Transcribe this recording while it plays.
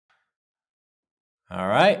All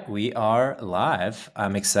right, we are live.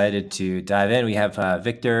 I'm excited to dive in. We have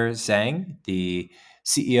Victor Zhang, the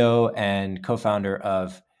CEO and co-founder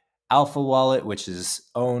of Alpha Wallet, which is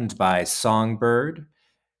owned by Songbird,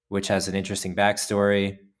 which has an interesting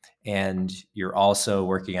backstory. And you're also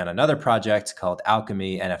working on another project called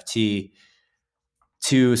Alchemy NFT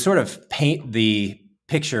to sort of paint the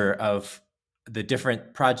picture of the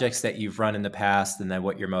different projects that you've run in the past and then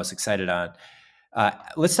what you're most excited on.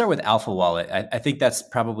 Let's start with Alpha Wallet. I think that's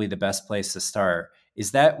probably the best place to start.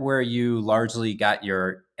 Is that where you largely got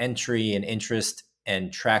your entry and interest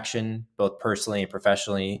and traction, both personally and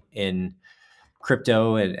professionally, in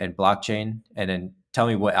crypto and blockchain? And then tell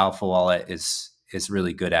me what Alpha Wallet is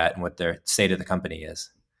really good at and what their state of the company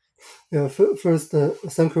is. Yeah, first,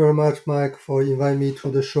 thank you very much, Mike, for inviting me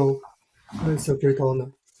to the show. It's a great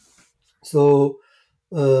honor. So,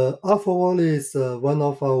 Alpha One is one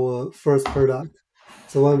of our first product.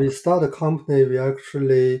 So when we start the company, we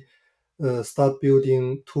actually start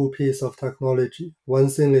building two pieces of technology. One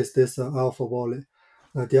thing is this Alpha Wallet.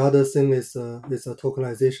 The other thing is a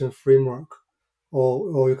tokenization framework,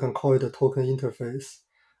 or you can call it a token interface.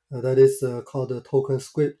 That is called a token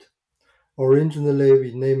script. Originally,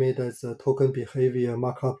 we named it as a token behavior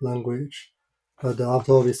markup language, but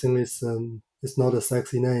after all, we think it's not a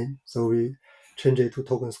sexy name, so we change it to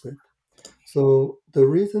token script. So the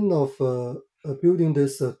reason of building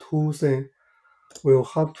this tool thing will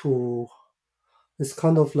have to, it's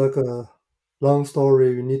kind of like a long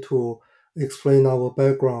story. We need to explain our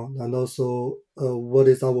background and also what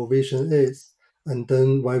is our vision is, and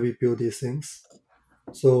then why we build these things.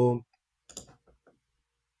 So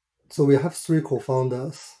So we have three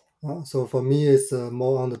co-founders. So for me, it's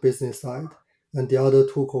more on the business side, and the other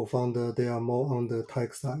two co-founders they are more on the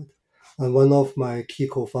tech side. And one of my key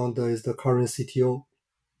co-founder is the current CTO.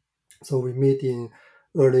 So we meet in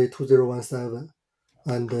early 2017,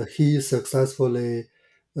 and he successfully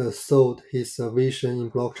sold his vision in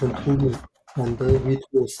blockchain to me, and then we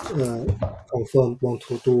just confirmed want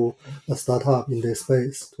to do a startup in this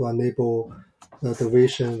space to enable the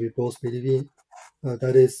vision we both believe in.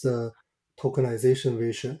 That is tokenization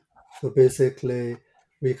vision. So basically,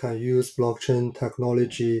 we can use blockchain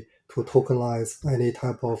technology to tokenize any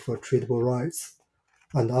type of tradable rights.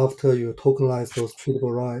 And after you tokenize those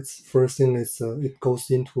tradable rights, first thing is it goes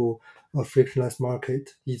into a frictionless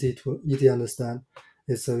market, easy understand.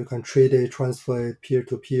 It's you can trade it, transfer it peer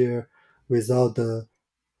to peer without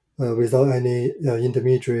any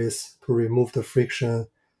intermediaries to remove the friction.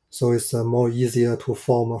 So it's more easier to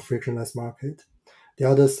form a frictionless market. The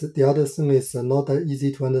other thing is not that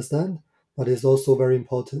easy to understand, but it's also very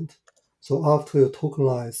important. So after you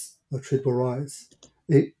tokenize a tradable rights,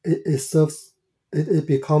 it serves it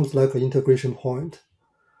becomes like an integration point.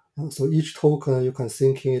 So each token you can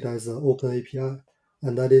think it as an open API,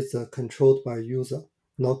 and that is controlled by user,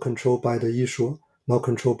 not controlled by the issuer, not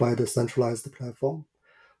controlled by the centralized platform.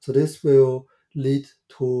 So this will lead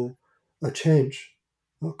to a change.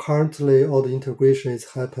 Currently, all the integration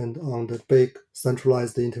is happened on the big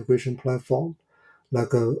centralized integration platform, like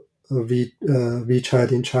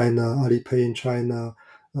WeChat in China, Alipay in China,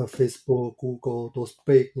 Facebook, Google, those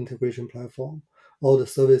big integration platform. All the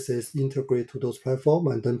services integrate to those platform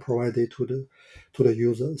and then provide it to the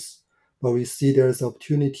users. But we see there is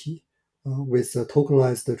opportunity with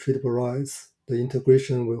tokenized tradable rights. The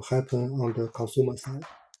integration will happen on the consumer side.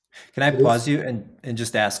 Can I So this pause you and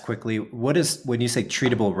just ask quickly, what is when you say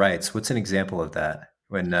treatable rights? What's an example of that?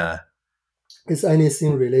 When is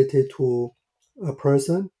anything related to a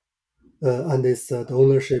person, and the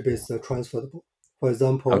ownership is transferable. For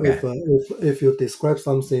example, okay, if you describe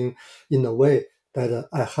something in a way that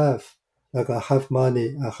I have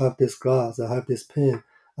money, I have this glass, I have this pen,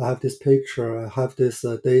 I have this picture, I have this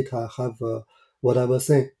data, I have whatever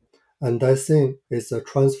thing, and that thing is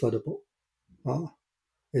transferable. Uh,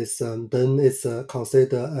 then it's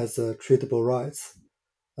considered as treatable rights,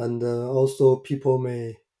 and also people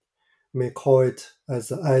may call it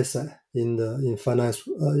as an asset in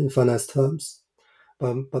finance terms,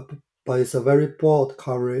 but but it's a very broad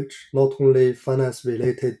coverage, not only finance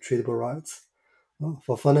related tradable rights.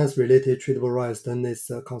 For finance related tradable rights, then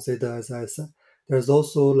it's considered as asset. There's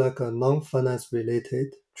also like a non-finance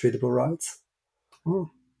related tradable rights.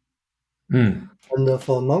 Oh. mm, And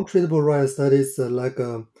for non-tradable rights, that is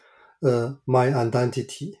my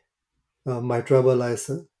identity, my driver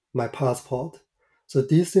license, my passport. So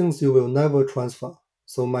these things you will never transfer.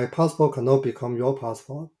 So my passport cannot become your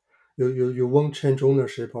passport. You won't change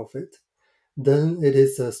ownership of it. Then it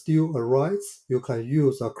is still a rights you can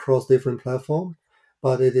use across different platforms,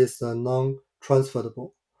 but it is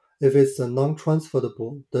non-transferable. If it's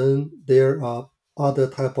non-transferable, then there are other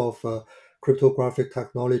type of cryptographic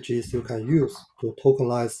technologies you can use to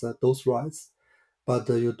tokenize those rights, but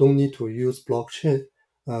you don't need to use blockchain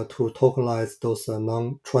to tokenize those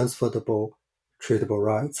non-transferable tradable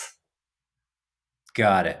rights.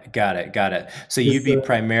 Got it. Got it. Got it. So you'd This be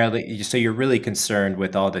primarily, so you're really concerned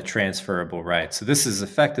with all the transferable rights. So this is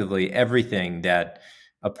effectively everything that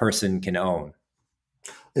a person can own.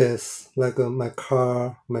 is like my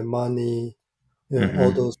car, my money, yeah, Hmm.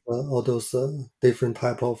 all those different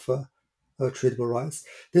type of tradable rights.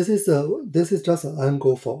 This is just an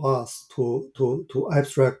angle for us to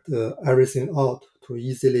abstract everything out to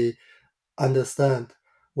easily understand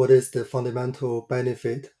what is the fundamental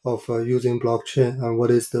benefit of using blockchain and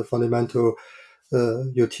what is the fundamental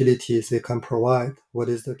utilities it can provide, what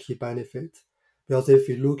is the key benefit. Because if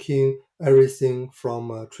you're looking everything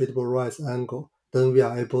from a tradable rights angle, then we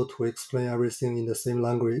are able to explain everything in the same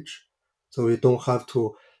language. So we don't have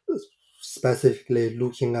to specifically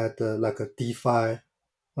looking at like a DeFi.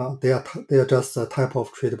 They are just a type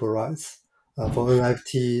of tradable rights. For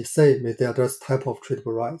NFT, same, they are just type of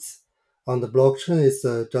tradable rights. On the blockchain, it's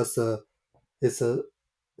a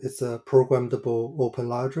it's a programmable open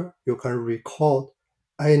ledger. You can record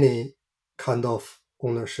any kind of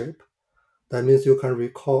ownership. That means you can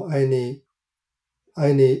record any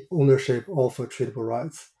ownership of a tradable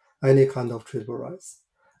rights, any kind of tradable rights.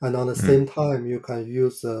 And on the same time, you can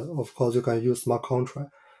use, of course, you can use smart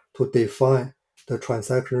contract to define the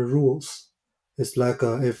transaction rules. It's like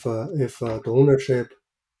if the ownership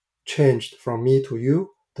changed from me to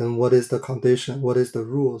you, then what is the condition? What is the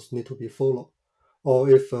rules need to be followed? Or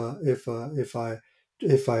if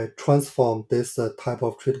I transform this type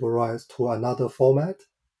of tradable rights to another format,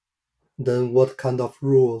 then what kind of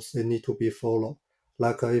rules they need to be followed?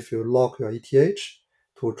 Like if you lock your ETH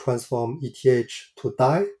to transform ETH to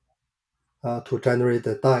DAI, to generate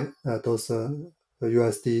the DAI, those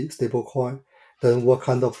USD stablecoin, then what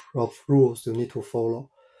kind of rules you need to follow?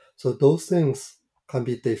 So those things can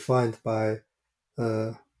be defined by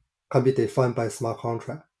uh, smart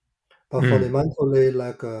contract. But Mm. fundamentally,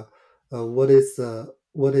 like what is a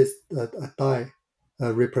DAI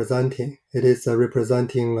representing? It is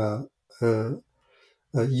representing uh,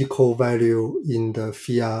 equal value in the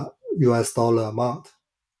fiat US dollar amount,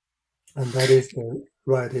 and that is the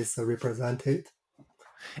right is represented.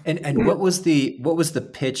 And what was the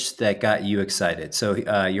pitch that got you excited? So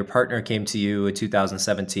your partner came to you in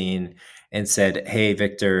 2017 and said, "Hey,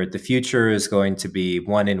 Victor, the future is going to be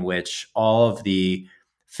one in which all of the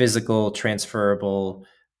physical transferable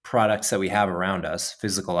products that we have around us,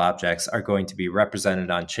 physical objects, are going to be represented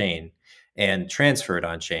on chain and transferred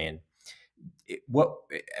on chain." What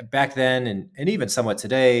back then and even somewhat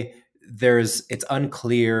today, it's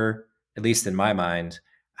unclear, at least in my mind,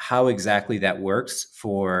 how exactly that works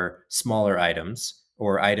for smaller items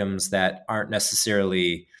or items that aren't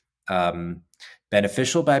necessarily um,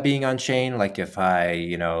 beneficial by being on chain. Like if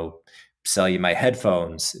I, sell you my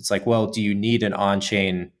headphones, it's like, well, do you need an on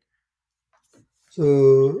chain?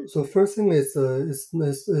 So first thing is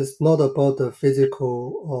not about the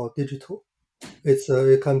physical or digital.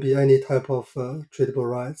 It can be any type of tradable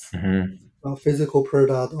rights. Mhm. Physical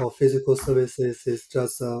product or physical services is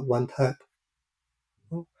just one type.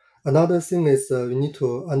 Another thing is we need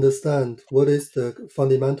to understand what is the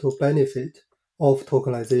fundamental benefit of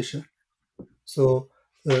tokenization. So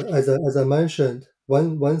as I mentioned,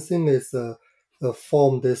 one thing is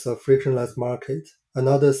form this frictionless market.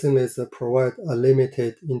 Another thing is provide a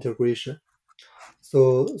limited integration.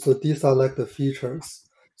 So these are like the features.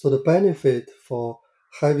 So the benefit for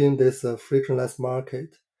having this frictionless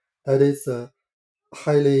market, that is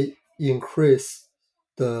highly increase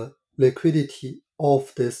the liquidity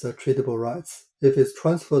of this tradable rights. If it's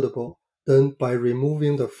transferable, then by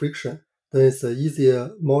removing the friction, then it's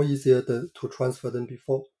more easier to transfer than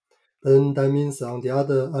before. Then that means on the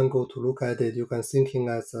other angle to look at it, you can thinking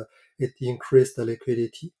as it increased the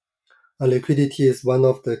liquidity. And liquidity is one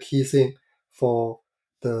of the key thing for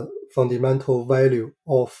the fundamental value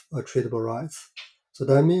of a tradable rights. So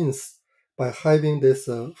that means by having this,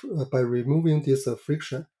 by removing this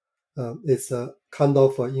friction, it's a kind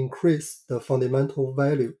of increase the fundamental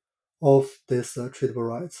value of this tradable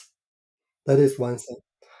rights. That is one thing.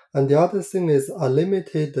 And the other thing is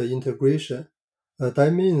unlimited integration.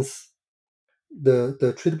 That means the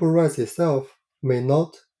tradable rights itself may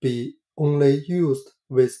not be only used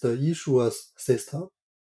with the issuer's system.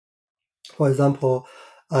 For example,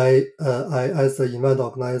 I as an event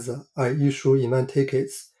organizer, I issue event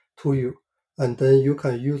tickets to you, and then you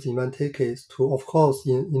can use event tickets to, of course,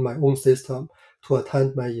 in my own system to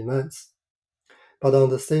attend my events. But on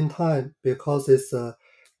the same time, because it's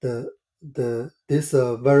the this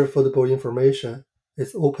verifiable information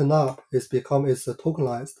is open up, it's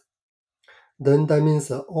tokenized, then that means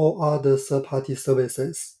that all other third-party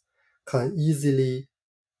services can easily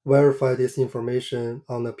verify this information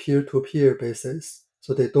on a peer-to-peer basis.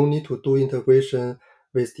 So they don't need to do integration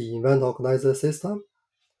with the event organizer system.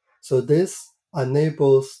 So this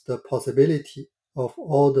enables the possibility of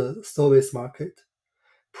all the service market.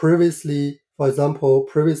 Previously, for example,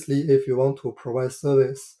 if you want to provide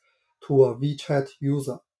service to a WeChat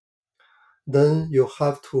user, then you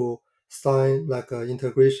have to sign like an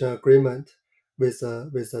integration agreement with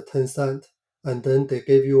a Tencent, and then they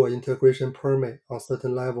give you an integration permit on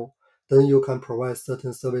certain level. Then you can provide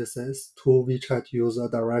certain services to WeChat user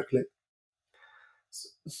directly.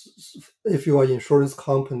 If you are an insurance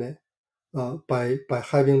company, by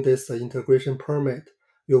having this integration permit,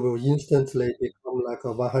 you will instantly become like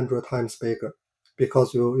a 100 times bigger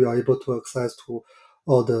because you are able to access to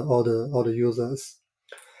all the users.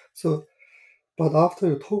 So, but after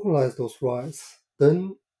you tokenize those rights,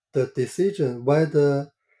 then the decision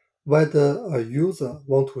whether a user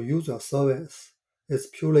want to use your service is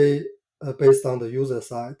purely based on the user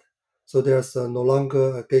side. So there's no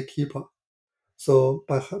longer a gatekeeper. So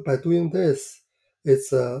by doing this,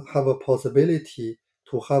 it's have a possibility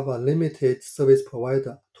to have a limited service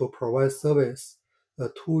provider to provide service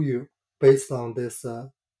to you based on this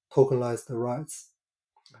tokenized rights.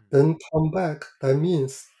 Then come back. That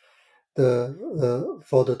means the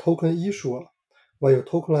for the token issuer, when you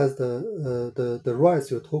tokenize the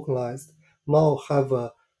rights you tokenized now have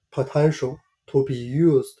a potential to be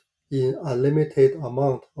used in a limited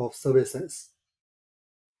amount of services.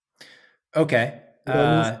 Okay.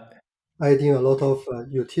 That means adding a lot of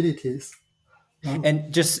utilities.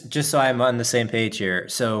 And just so I'm on the same page here,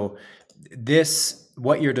 so this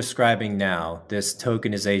what you're describing now, this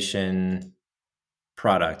tokenization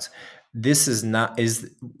product, this is not is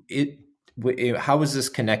it. How is this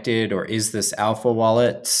connected, or is this Alpha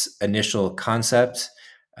Wallet's initial concept,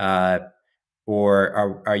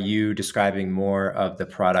 or are you describing more of the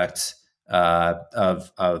product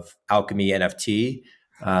of Alchemy NFT?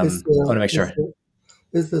 I It's want to make sure.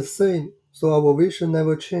 it's the same. So our vision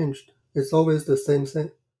never changed. It's always the same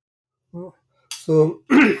thing. So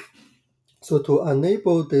so to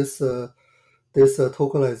enable this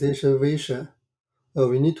tokenization vision,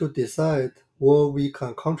 we need to decide what we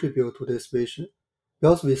can contribute to this vision,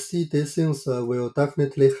 because we see these things will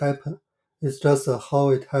definitely happen. It's just how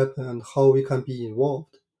it happen and how we can be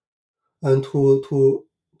involved. And to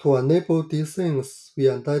enable these things, we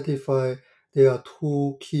identify there are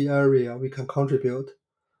two key areas we can contribute.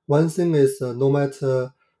 One thing is no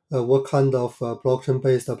matter what kind of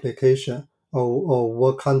blockchain-based application or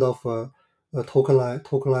what kind of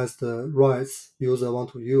tokenized rights user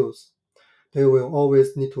want to use, they will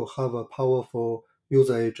always need to have a powerful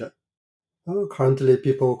user agent. Currently,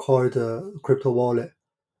 people call it a crypto wallet,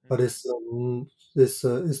 but it's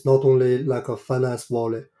not only like a finance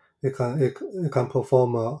wallet. It can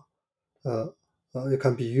perform uh, it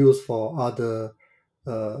can be used for other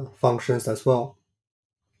functions as well.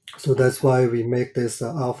 So that's why we make this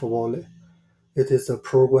Alpha wallet. It is a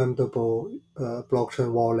programmable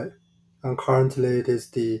blockchain wallet, and currently it is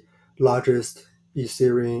the largest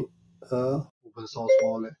Ethereum open source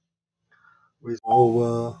wallet with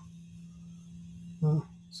over.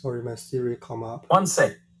 Sorry, my Siri come up. One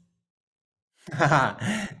sec.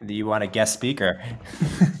 Do you want a guest speaker?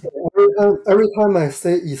 Every time I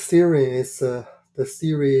say Ethereum, it's the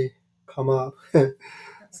Siri come up.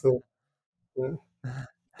 So, yeah.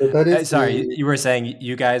 So that is Sorry, the you were saying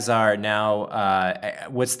you guys are now.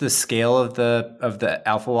 What's the scale of the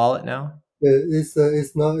Alpha Wallet now?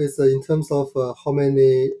 it's not it's in terms of how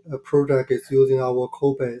many project is using our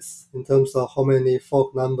code base. In terms of how many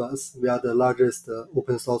fork numbers, we are the largest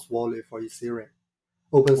open source wallet for Ethereum.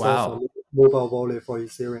 Open source or Wow. mobile wallet for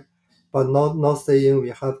Ethereum, but not saying we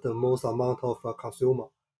have the most amount of consumer,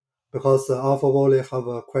 because Alpha Wallet have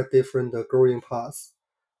a quite different growing path.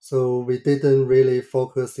 So we didn't really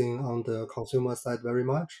focusing on the consumer side very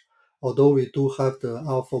much, although we do have the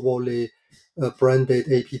Alpha Wallet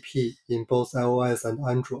branded app in both iOS and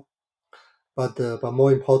Android. But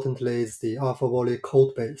more importantly is the Alpha Wallet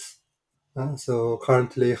code base. So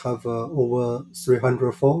currently have over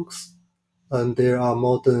 300 folks, and there are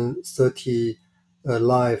more than 30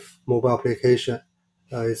 live mobile application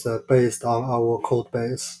is based on our code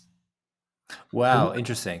base. Wow,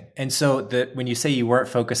 interesting. And so when you say you weren't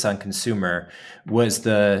focused on consumer, was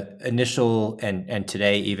the initial and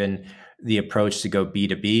today even the approach to go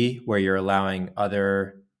B2B, where you're allowing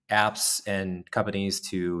other apps and companies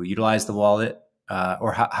to utilize the wallet?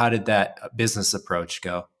 Or how did that business approach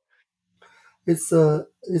go? It's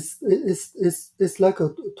like a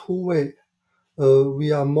two-way.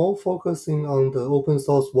 We are more focusing on the open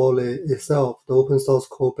source wallet itself, the open source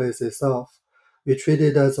code base itself. We treat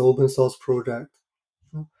it as an open source project.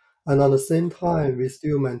 And at the same time, we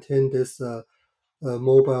still maintain this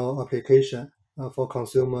mobile application for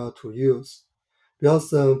consumer to use.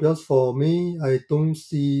 Because for me, I don't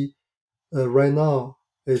see right now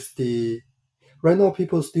is the right now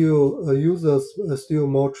people still users still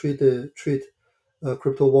more treat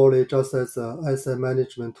crypto wallet just as asset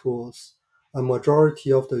management tools. A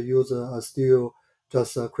majority of the users are still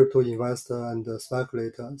just crypto investor and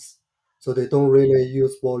speculators, so they don't really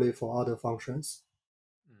use wallet for other functions.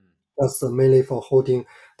 That's mainly for holding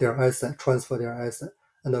their asset, transfer their asset,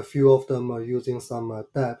 and a few of them are using some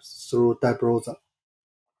dApps through dApp browser.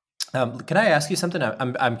 Can I ask you something?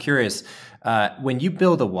 I'm curious. When you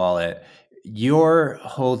build a wallet, you're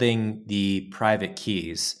holding the private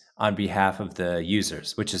keys on behalf of the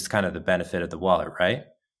users, which is kind of the benefit of the wallet, right?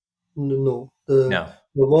 No, No.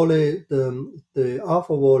 the wallet, the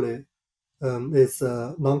Alpha wallet is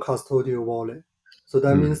a non-custodial wallet. So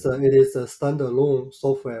that means Mm. it is a standalone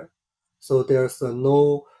software. So there's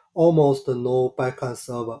almost no backend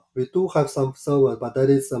server. We do have some server, but that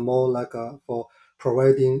is more like for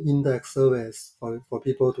providing index service for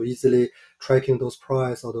people to easily tracking those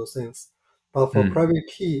price or those things. But for Mm. private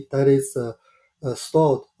key, that is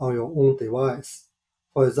stored on your own device.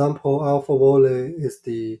 For example, Alpha Wallet is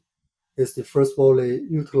the first wallet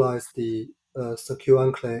utilize the secure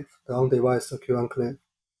enclave, the on-device secure enclave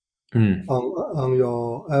Mm. on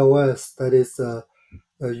your iOS. That is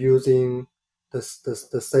using the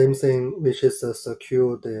same thing, which is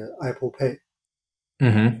secure the Apple Pay.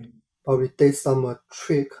 Mm-hmm. But we did some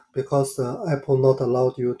trick because Apple not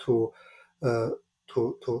allowed you uh,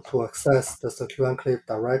 to access the secure enclave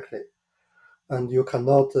directly, and you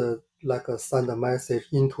cannot send a message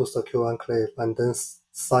into secure enclave and then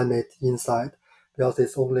sign it inside because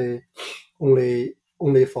it's only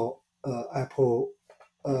for Apple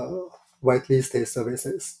uh, whitelisted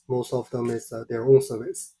services. Most of them is their own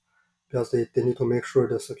service because they need to make sure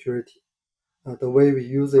the security. The way we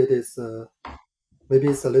use it is maybe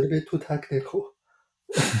it's a little bit too technical.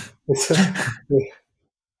 It's, yeah,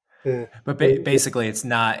 yeah, But but basically, it's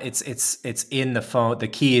not. It's in the phone. The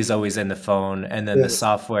key is always in the phone, and then the yes,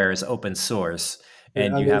 software is open source. yeah,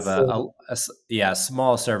 And and you have it's a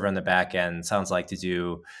small server on the back end. Sounds like to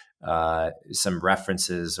do some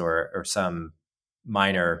references or some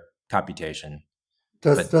minor computation.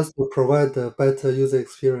 But just to provide a better user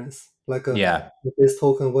experience. Like yeah, this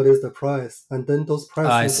token, what is the price, and then those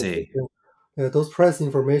price I see. information. Those price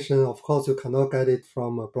information, of course, you cannot get it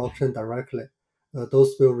from a blockchain directly.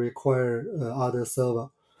 Those will require other server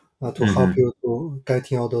to help Hmm. you to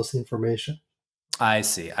getting all those information. I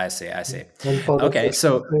see. I see. I see. And for the Okay, secure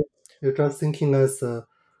so enclave, you're just thinking as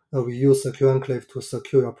we use secure enclave to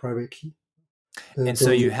secure your private key. Then and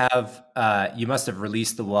so don't you use. have you must have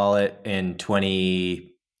released the wallet in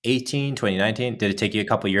 2018, 2019. Did it take you a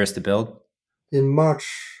couple years to build? In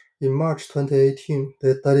March 2018,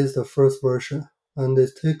 that is the first version, and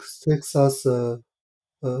it takes us 4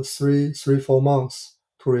 months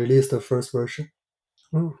to release the first version.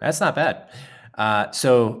 Mm. That's not bad.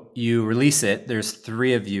 So you release it. There's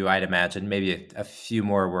three of you, I'd imagine, maybe a few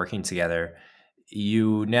more working together.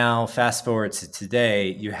 You now fast forward to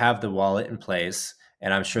today. You have the wallet in place,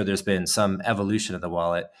 and I'm sure there's been some evolution of the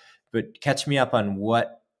wallet. But catch me up on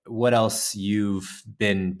what else you've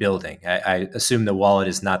been building. I assume the wallet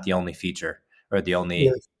is not the only feature or the only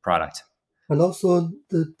Yes, product. and also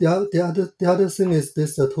the other thing is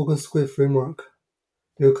this token script framework.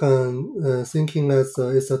 You can thinking as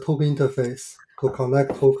it's a token interface to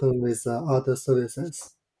connect token with other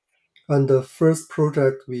services. And the first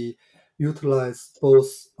project we utilized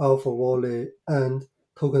both Alpha Wallet and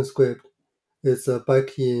token script is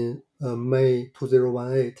back in May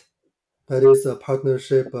 2018. That is a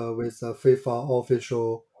partnership with FIFA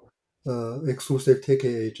official exclusive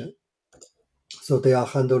ticket agent. So they are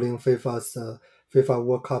handling FIFA's FIFA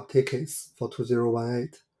World Cup tickets for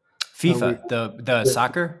 2018. And we FIFA, the yes,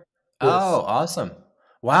 soccer. Oh, yes, awesome!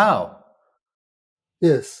 Wow.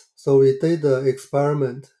 yes. So we did the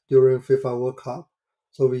experiment during FIFA World Cup.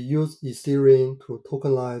 So we used Ethereum to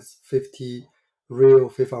tokenize 50 real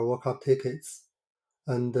FIFA World Cup tickets.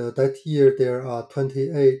 And that year there are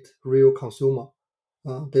 28 real consumer.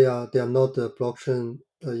 They are not a blockchain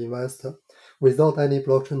investor without any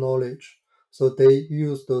blockchain knowledge. So they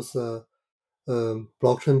use those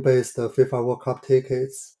blockchain-based FIFA World Cup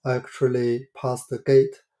tickets actually pass the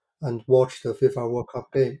gate and watch the FIFA World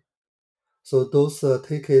Cup game. So those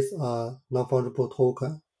tickets are non-fungible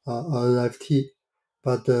token. NFT,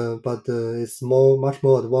 but it's much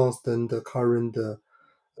more advanced than the current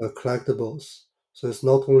collectibles. So it's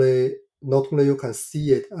not only you can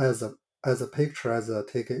see it as a picture as a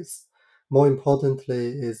tickets. More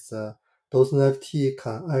importantly, is those NFT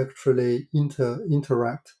can actually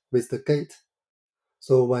interact with the gate.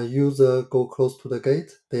 So when user go close to the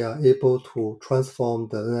gate, they are able to transform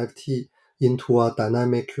the NFT into a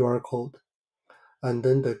dynamic QR code, and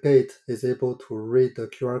then the gate is able to read the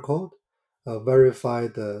QR code, verify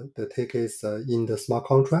the tickets in the smart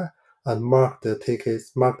contract, and mark the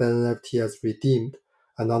NFT as redeemed,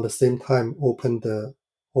 and at the same time open the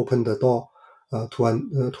door to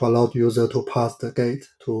allow the user to pass the gate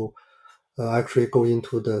to actually go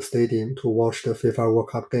into the stadium to watch the FIFA World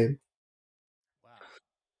Cup game. Wow.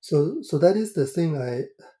 So that is the thing that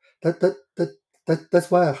that that that's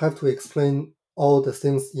why I have to explain all the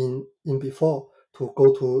things in before to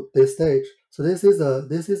go to this stage. So this is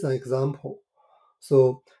an example.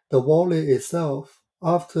 So the wallet itself,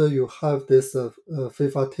 after you have this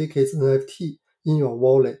FIFA tickets NFT in your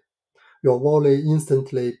wallet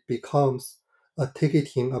instantly becomes a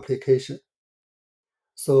ticketing application.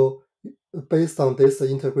 So based on this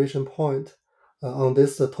integration point, on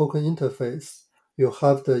this token interface, you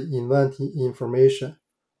have the event information.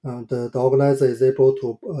 The organizer is able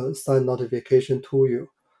to send notification to you.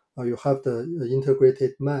 You have the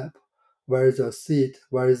integrated map. Where is your seat?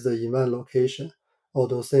 Where is the event location? All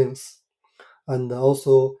those things. And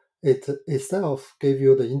also it itself give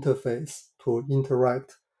you the interface to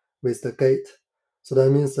interact with the gate. So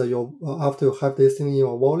that means that after you have this thing in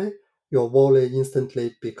your wallet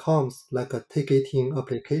instantly becomes like a ticketing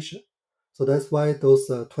application. So that's why those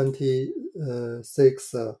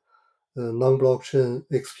 26 non-blockchain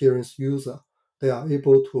experienced user, they are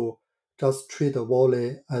able to just treat the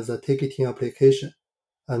wallet as a ticketing application,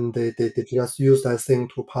 and they just use that thing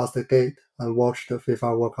to pass the gate and watch the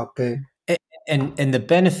FIFA World Cup game. And the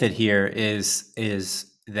benefit here is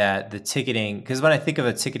that the ticketing, because when I think of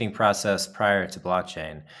a ticketing process prior to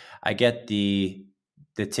blockchain, I get the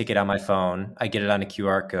ticket on my phone, I get it on a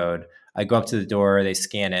QR code, I go up to the door, they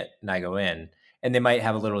scan it, and I go in, and they might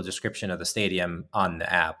have a little description of the stadium on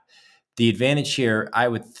the app. The advantage here, I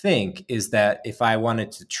would think, is that if I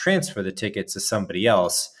wanted to transfer the ticket to somebody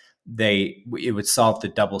else, it would solve the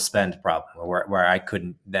double spend problem, where I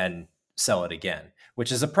couldn't then sell it again,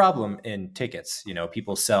 which is a problem in tickets. You know,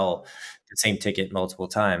 people sell the same ticket multiple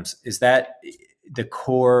times. Is that the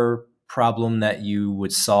core problem that you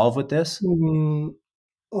would solve with this? Mm,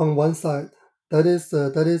 on one side, that is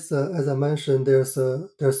as I mentioned, there's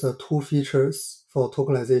two features for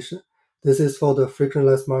tokenization. This is for the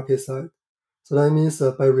frictionless market side. So that means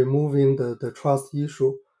by removing the trust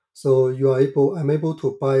issue, so I'm able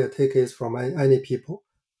to buy a tickets from any people.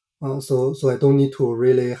 So I don't need to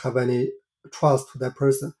really have any trust to that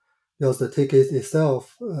person because the ticket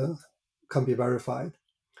itself can be verified.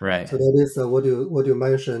 Right. So that is what you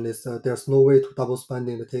mentioned is there's no way to double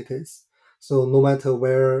spending the tickets. So no matter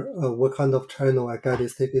where what kind of channel I get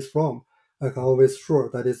these tickets from, I can always sure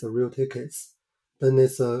that is the real tickets. Then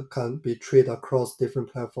it can be traded across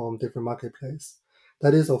different platform, different marketplace.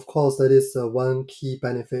 That is one key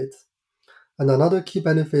benefit. And another key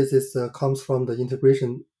benefit is comes from the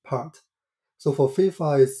integration part. So for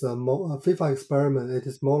FIFA is more FIFA experiment. It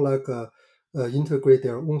is more like integrate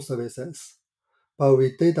their own services. But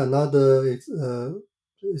we did another.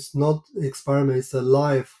 It's not experiment. It's a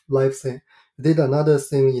live thing. We did another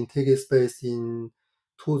thing in ticket space in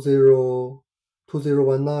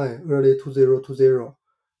 2019, early 2020.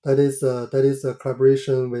 That is a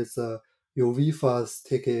collaboration with UEFA's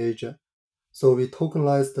ticket agent. So we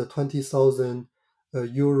tokenized the 20,000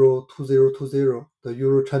 Euro 2020, the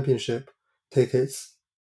Euro Championship tickets.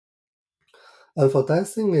 And for that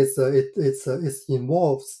thing, it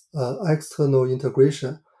involves external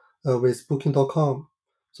integration with Booking.com.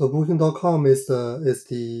 So Booking.com is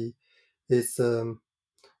is the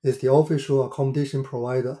official accommodation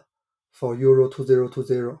provider for Euro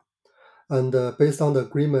 2020, and based on the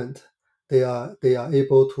agreement, they are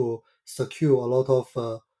able to secure a lot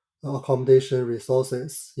of accommodation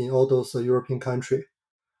resources in all those European countries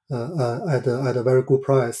at a very good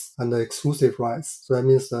price and exclusive rights. So that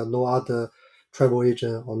means no other travel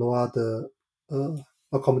agent or no other uh,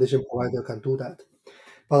 accommodation provider can do that.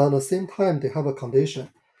 But at the same time, they have a condition.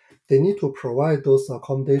 They need to provide those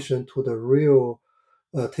accommodation to the real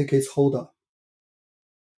tickets holder.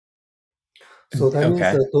 So that means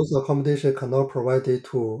Okay. that those accommodation cannot provide it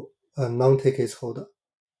to a non-tickets holder.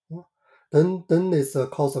 Then it's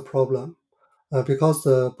cause a problem because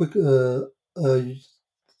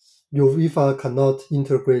UEFA cannot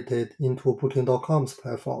integrate it into Booking.com's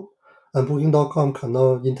platform, and Booking.com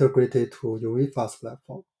cannot integrate it to UEFA's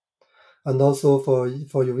platform. And also for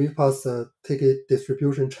UEFA's ticket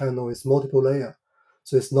distribution channel is multiple layer,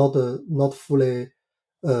 so it's not fully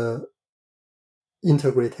uh,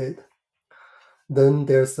 integrated. Then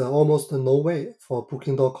there's almost no way for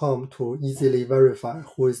Booking.com to easily verify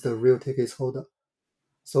who is the real tickets holder.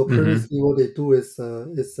 So Mm-hmm. previously, what they do is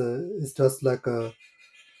just like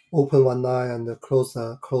open one eye and close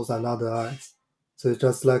another eye. So it's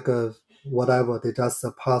just like whatever. They just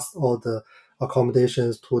pass all the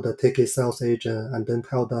accommodations to the ticket sales agent and then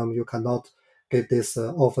tell them you cannot give this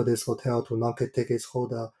offer this hotel to non tickets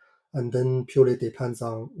holder, and then purely depends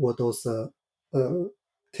on what those uh,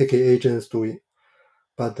 ticket agents doing.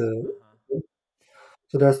 But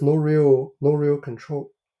so there's no real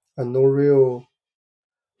control and no real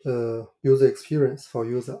user experience for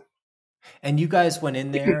user. And you guys went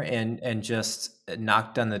in there and just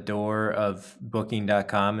knocked on the door of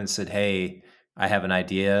booking.com and said, "Hey, I have an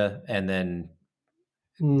idea." And then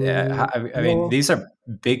I mean, No, these are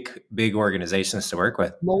big organizations to work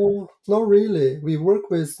with. no, not really. We work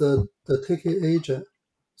with the ticket agent,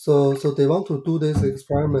 so they want to do this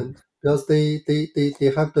experiment because they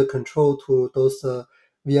have the control to those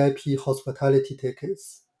VIP hospitality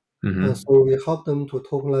tickets. Mm-hmm. So we help them to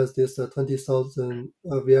tokenize this 20,000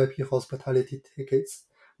 VIP hospitality tickets,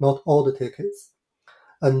 not all the tickets.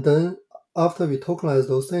 And then after we tokenize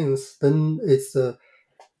those things, then it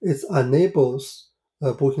enables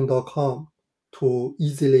Booking.com to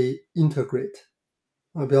easily integrate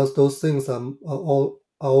because those things are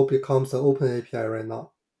all becomes an open API right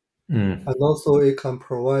now. Mm. And also it can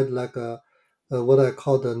provide like a what I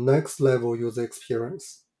call the next level user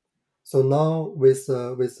experience. So now with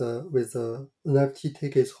NFT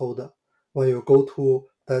tickets holder, when you go to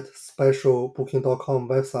that special Booking.com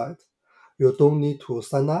website, you don't need to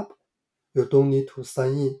sign up, you don't need to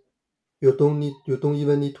sign in, you don't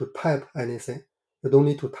even need to type anything. You don't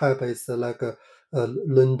need to type it's like a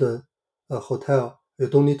London hotel. You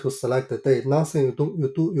don't need to select the date. Nothing.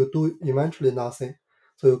 You do eventually nothing.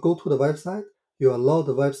 So you go to the website. You allow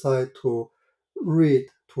the website to read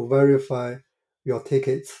to verify your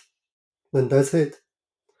tickets. Then that's it.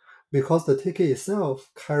 Because the ticket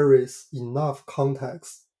itself carries enough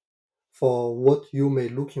context for what you may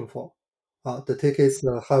looking for. The tickets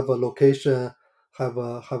have a location, have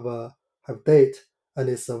date, and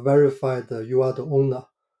it's verified you are the owner.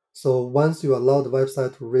 So once you allow the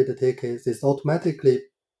website to read the tickets, it's automatically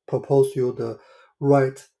propose you the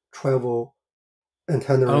right travel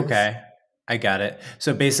itineraries. Okay, I got it.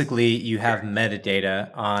 So basically, you have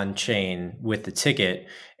metadata on chain with the ticket,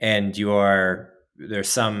 and there's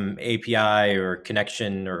some API or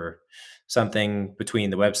connection or something between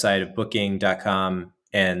the website of booking.com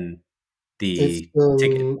and It's the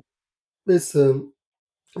ticket. um it's um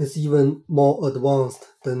it's even more advanced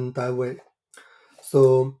than that way.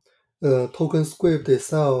 So token script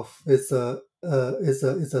itself is a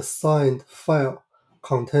signed file,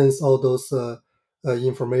 contains all those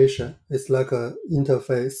information. It's like a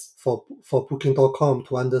interface for Booking.com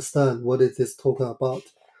to understand what is this token about.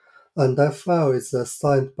 And that file is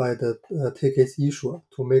signed by the tickets issuer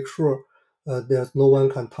to make sure there's no one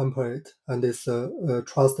can tamper it and it's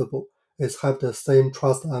trustable. It's have the same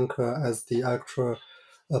trust anchor as the actual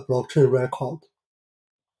blockchain record,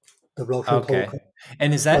 the blockchain Okay, token.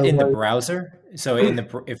 and is that And in the when browser? So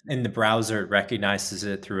if in the browser, it recognizes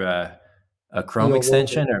it through a Chrome your wallet.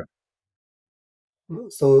 extension, or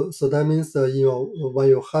So that means when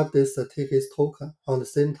you have this tickets token on the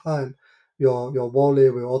same time, your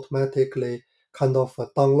wallet will automatically kind of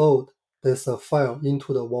download this file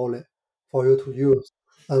into the wallet for you to use.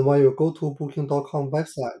 And when you go to Booking.com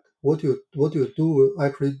website, what you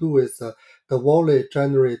do is the wallet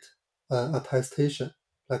generate attestation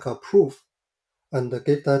like a proof and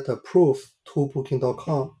give that proof to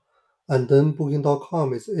Booking.com. And then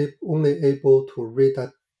Booking.com is only able to read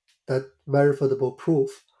that verifiable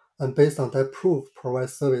proof, and based on that proof, provide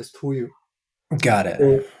service to you. got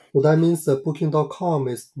it? So that means that Booking.com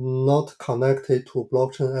is not connected to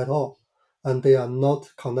blockchain at all, and they are not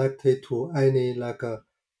connected to any like a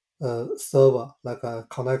server, like a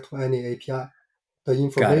connect to any API. The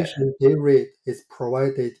Got it. information they read is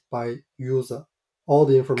provided by user. All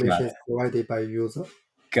the Got information is it. provided by user.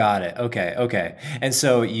 Got it. Okay. Okay. And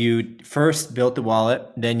so you first built the wallet,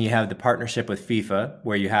 then you have the partnership with FIFA,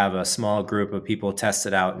 where you have a small group of people test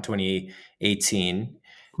it out in 2018.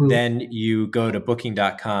 Hmm. Then you go to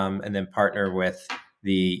booking.com and then partner with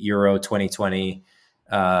the Euro 2020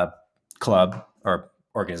 uh, club or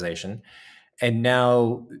organization. And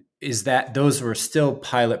now is that those were still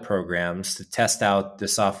pilot programs to test out the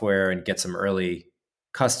software and get some early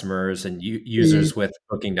customers and The users with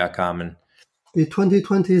booking.com and the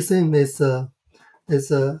 2020 thing is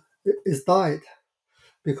died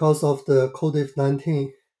because of the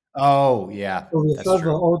COVID-19. oh yeah, So that's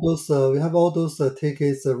true. we have all those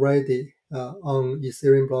tickets ready on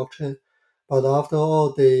Ethereum blockchain, but after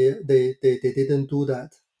all, they didn't do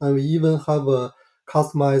that, and we even have a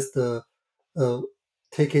customized uh,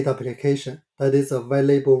 ticket application that is a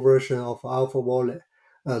available version of Alpha Wallet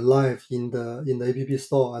live in the App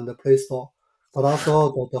Store and the Play Store. But after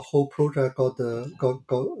all, the whole project got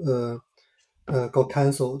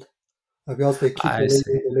cancelled because they keep I see.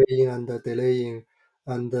 delaying,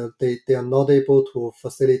 and they are not able to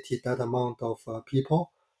facilitate that amount of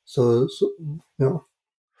people. So you know,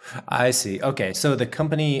 I see. Okay, so the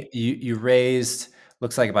company you raised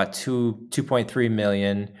looks like about 2.3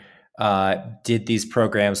 million. Did these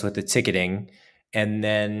programs with the ticketing, and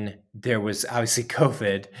then there was obviously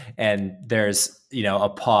COVID, and there's a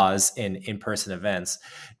pause in in-person events.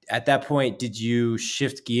 At that point, did you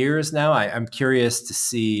shift gears? Now I'm curious to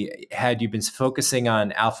see, had you been focusing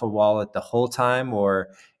on Alpha Wallet the whole time, or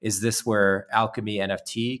is this where Alchemy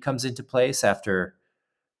NFT comes into place after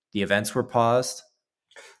the events were paused?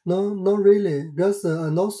 no, not really, because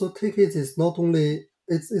and also tickets is not only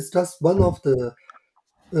it's just one of the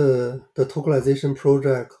tokenization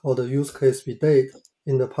project or the use case we did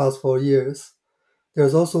in the past 4 years.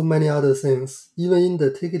 There's also many other things. Even in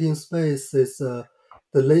the ticketing space, is the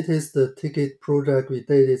latest ticket project we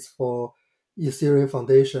did is for Ethereum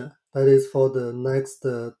Foundation. That is for the next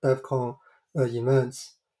DevCon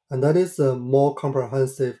events, and that is a more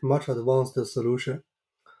comprehensive, much advanced solution.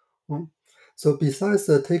 Mm. So besides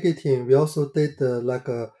the ticketing, we also did like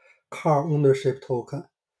a car ownership token.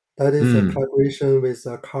 That is a Hmm. collaboration with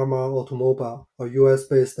Karma Automobile, a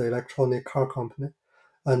US-based electronic car company.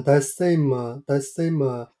 And that same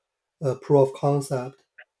proof of concept,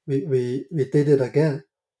 we did it again,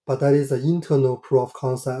 but that is an internal proof of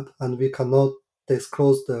concept, and we cannot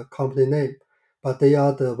disclose the company name. But they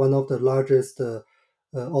are one of the largest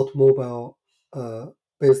automobile uh,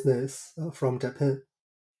 business from Japan,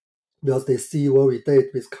 because they see what we did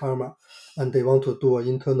with Karma, and they want to do an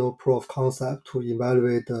internal proof of concept to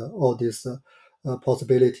evaluate all these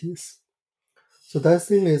possibilities. So that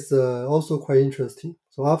thing is also quite interesting.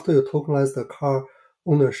 So after you tokenize the car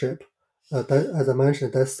ownership, that, as I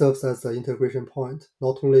mentioned, that serves as an integration point.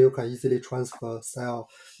 Not only you can easily transfer, sell,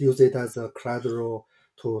 use it as a collateral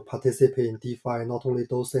to participate in DeFi. Not only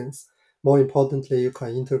those things. More importantly, you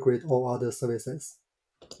can integrate all other services,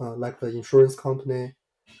 like the insurance company.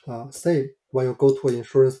 Same when you go to an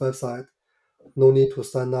insurance website, no need to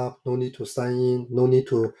sign up, no need to sign in, no need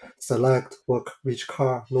to select which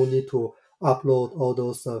car, no need to upload all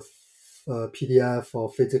those PDF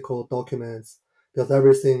or physical documents, because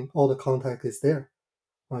everything, all the contact is there.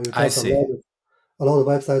 You I just see. allow the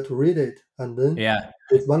website to read it, and then Yeah.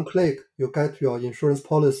 with one click, you get your insurance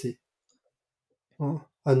policy.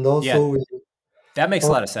 And Yeah. also, we, That makes a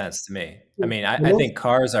uh, lot of sense to me. I mean, I and also, think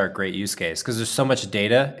cars are a great use case because there's so much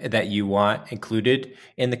data that you want included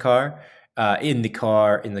in the car, in the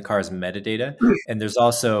car's metadata. And there's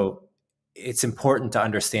also, it's important to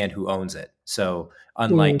understand who owns it. So mm,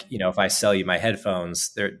 unlike, if I sell you my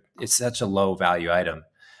headphones, it's such a low value item.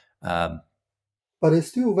 Um, but it's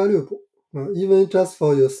still valuable. Even just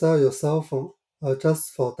for you sell your cell phone,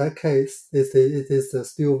 just for that case, it is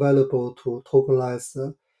still valuable to tokenize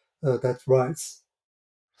that rights.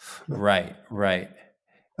 right, right.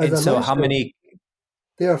 As And I so how mentioned, many,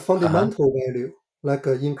 they are uh-huh. fundamental value, like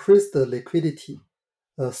increase the liquidity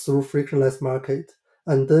through frictionless market,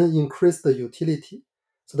 and then increase the utility.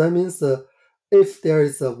 So that means if there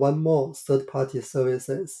is one more third-party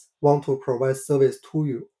services want to provide service to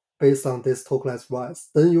you based on this tokenized rights,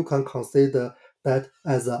 then you can consider that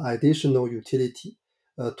as an additional utility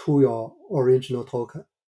to your original token.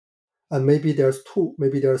 And maybe there's two,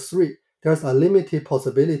 maybe there's three. There's unlimited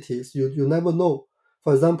possibilities. You never know.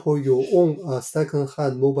 For example, you own a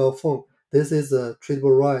second-hand mobile phone. This is a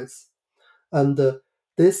tradable rights, and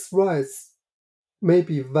this rights may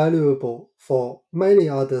be valuable for many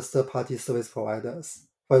other third-party service providers.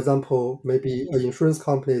 For example, maybe an insurance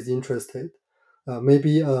company is interested.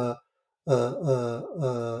 Maybe a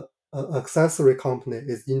accessory company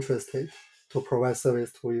is interested to provide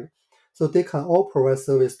service to you. So they can all provide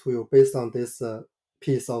service to you based on this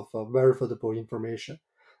piece of verifiable information,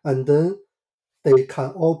 and then they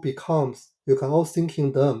can all becomes you can all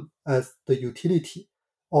thinking them as the utility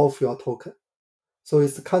of your token. So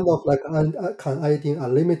it's kind of like can adding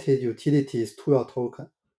unlimited utilities to your token.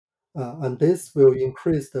 and this will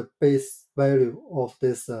increase the base value of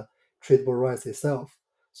this tradable rights itself.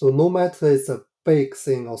 So no matter it's a big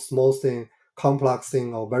thing or small thing, complex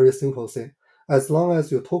thing or very simple thing, as long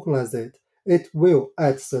as you tokenize it, it will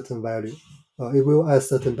add certain value. It will add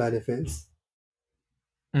certain benefits.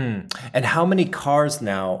 Mm. And how many cars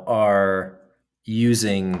now are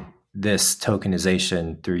using this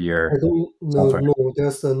tokenization through I your don't know. software? No,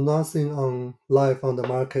 there's nothing on live on the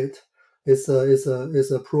market. It's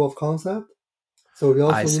a proof of concept. So we I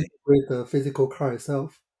also see. integrate the physical car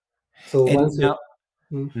itself. So And once you now,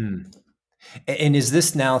 mm, mm. And is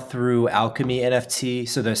this now through Alchemy NFT?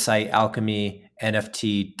 So the site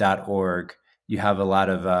alchemynft.org, you have a lot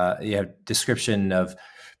of you have description of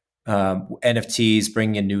NFTs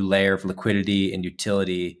bringing a new layer of liquidity and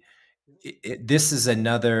utility. This is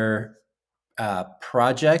another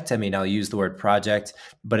project. I mean, I'll use the word project,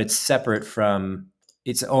 but it's separate from.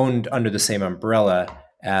 It's owned under the same umbrella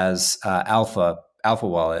as Alpha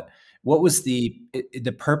Wallet. What was the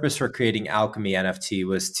purpose for creating Alchemy NFT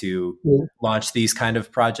was to yeah, launch these kind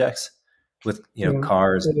of projects with yeah.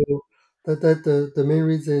 cars. So the main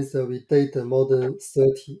reason is that we date more than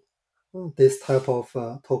 30 this type of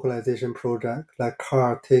tokenization project like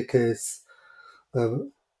car tickets, uh,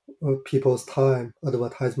 people's time,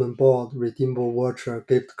 advertisement board, redeemable voucher,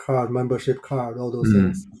 gift card, membership card, all those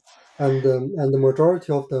things. Mm. And the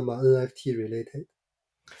majority of them are NFT related.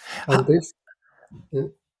 And this, yeah,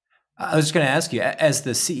 I was going to ask you, as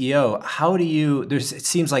the CEO, how do you? It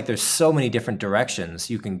seems like there's so many different directions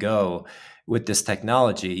you can go with this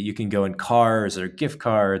technology. You can go in cars or gift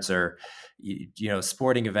cards or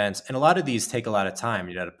sporting events, and a lot of these take a lot of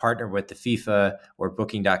time. To partner with the FIFA or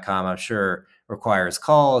Booking.com, I'm sure requires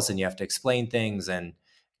calls, and you have to explain things and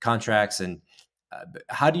contracts. And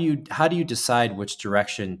how do you decide which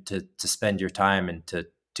direction to spend your time and to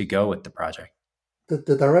go with the project?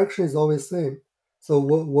 the direction is always same. So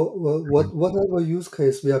whatever use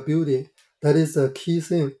case we are building, that is a key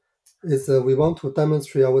thing. Is we want to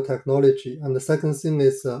demonstrate our technology, and the second thing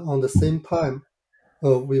is on the same time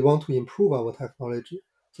we want to improve our technology.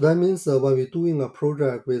 So that means when we're doing a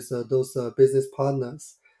project with those business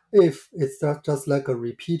partners, if it's just like a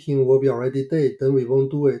repeating what we already did, then we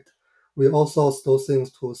won't do it. We outsource those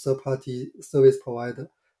things to third-party service provider,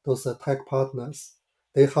 those tech partners.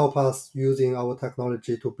 They help us using our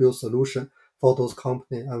technology to build solution for those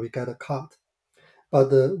companies, and we get a cut. But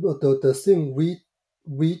the thing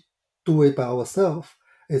we do it by ourselves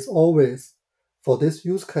is always for this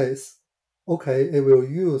use case, okay, it will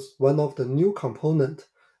use one of the new component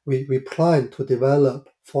we plan to develop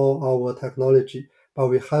for our technology, but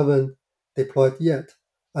we haven't deployed yet.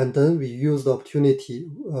 And then we use the opportunity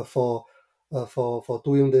for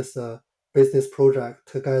doing this business project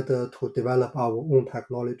together to develop our own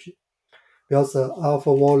technology. Because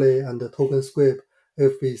Alpha Wallet and the token script,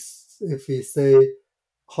 if we say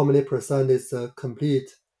how many percent is complete,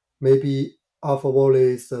 maybe Alpha Wallet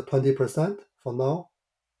is 20% for now,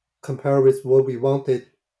 compared with what we wanted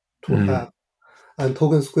to Mm. have. And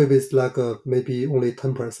token script is like maybe only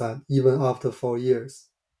 10%, even after 4 years.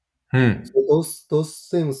 Hmm. So those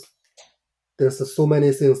things, there's so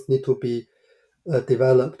many things need to be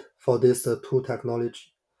developed for this tool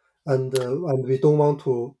technology. And we don't want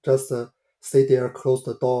to just sit there, close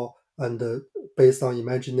the door, and based on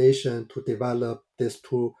imagination to develop this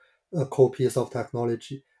two core piece of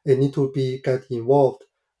technology. It need to be get involved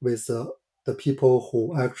with the people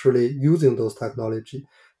who actually using those technology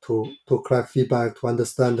to collect feedback, to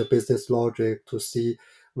understand the business logic, to see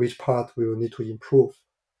which part we will need to improve.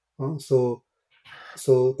 So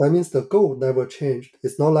that means the goal never changed.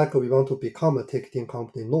 It's not like we want to become a ticketing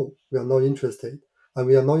company. No, we are not interested. And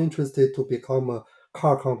we are not interested to become a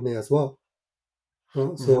car company as well.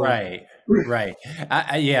 So Right, right.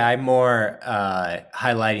 Yeah, I'm more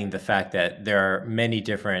highlighting the fact that there are many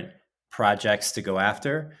different projects to go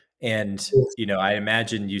after. And, yes, I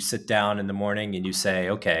imagine you sit down in the morning and you say,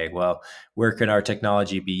 okay, well, where can our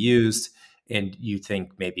technology be used? And you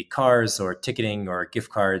think maybe cars or ticketing or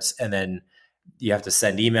gift cards. And then you have to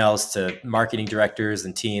send emails to marketing directors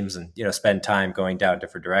and teams and, spend time going down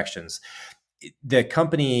different directions. The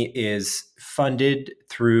company is funded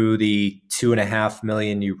through the 2.5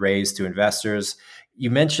 million you raised to investors.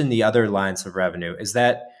 You mentioned the other lines of revenue.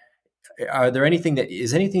 Are there anything that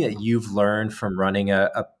you've learned from running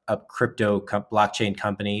a blockchain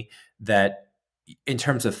company that in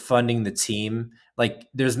terms of funding the team, like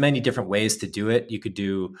there's many different ways to do it. You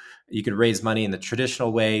could raise money in the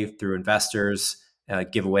traditional way through investors,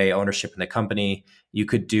 give away ownership in the company. You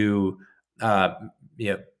could do, uh,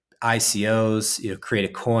 you know, ICOs, create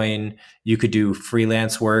a coin. You could do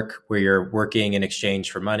freelance work where you're working in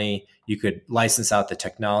exchange for money. You could license out the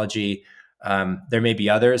technology. There may be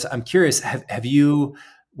others. I'm curious.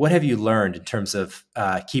 What have you learned in terms of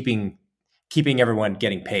keeping everyone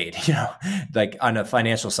getting paid? Like on the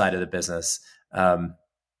financial side of the business. Um,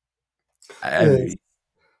 Yes. I,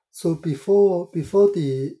 So before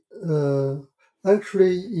the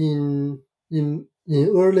actually in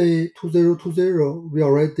early 2020 we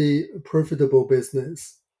already profitable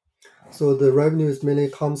business. So the revenues mainly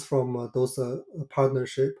comes from those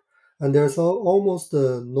partnership, and there's almost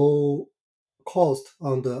no cost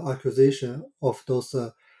on the acquisition of those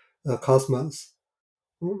customers.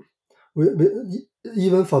 Mm.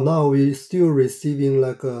 Even for now, we still receiving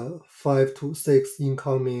like 5 to 6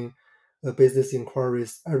 incoming business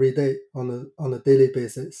inquiries every day on a daily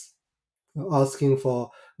basis, asking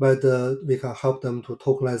for whether we can help them to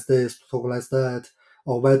tokenize this, to tokenize that,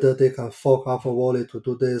 or whether they can fork Alpha Wallet to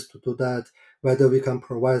do this, to do that, whether we can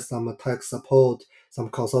provide some tech support, some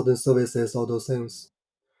consulting services, all those things.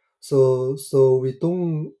 So we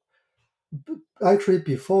don't actually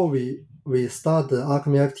before we start the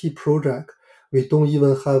AlchemyNFT project, we don't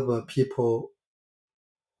even have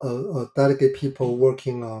delegate people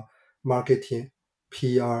working on marketing,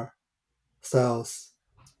 PR, sales,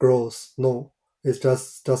 growth. No, it's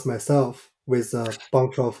just myself with a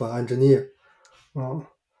bunch of engineer. Uh,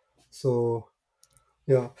 so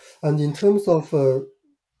yeah, and in terms of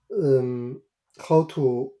um, how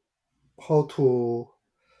to how to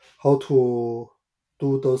how to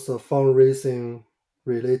do those fundraising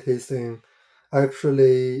related thing,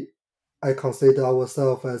 actually, I consider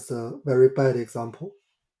ourselves as a very bad example.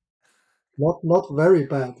 Not very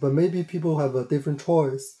bad, but maybe people have a different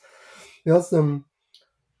choice. Because when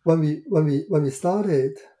we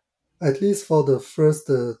started, at least for the first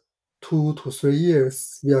 2 to 3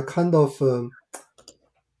 years, we are kind of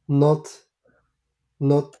not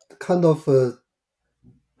not kind of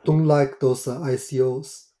don't like those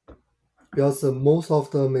ICOs because most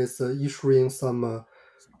of them is issuing some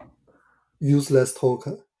useless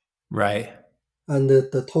token, right. and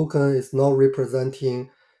the token is not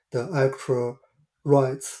representing the actual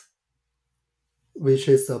rights, which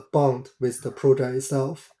is a bond with the project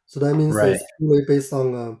itself. So that means Right. it's purely based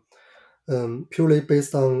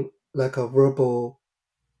on like a verbal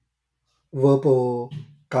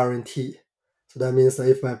guarantee. So that means that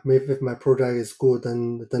if my project is good,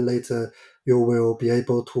 then later you will be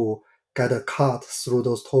able to get a cut through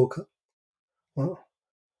those tokens. Uh,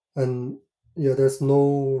 and yeah, there's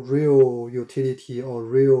no real utility or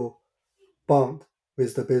real bond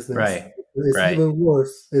with the business. Right. It's Right. even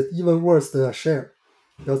worse. It's even worse than a share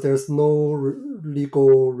because there's no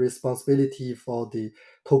legal responsibility for the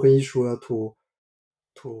token issuer to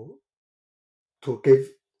to give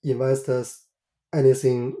investors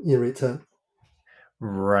anything in return.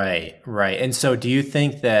 Right, right. And so do you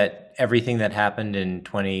think that everything that happened in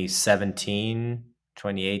 2017,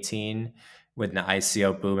 2018, when the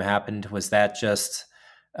ICO boom happened, was that just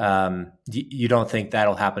you don't think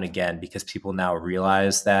that'll happen again because people now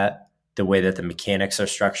realize that the way that the mechanics are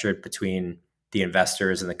structured between the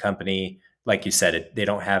investors and the company, like you said, they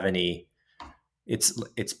don't have any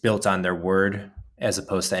it's built on their word as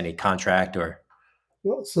opposed to any contract or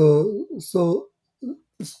Yeah, so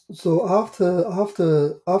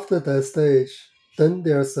after that stage, then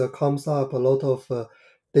there's comes up a lot of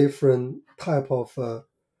different type of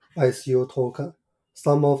ICO token.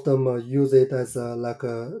 Some of them use it as like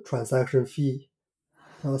a transaction fee.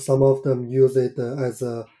 Some of them use it as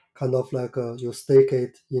a kind of like you stake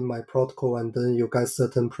it in my protocol and then you get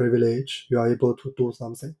certain privilege. You are able to do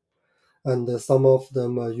something. And some of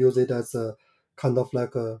them use it as a kind of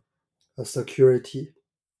like a security.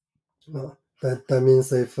 That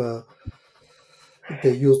means if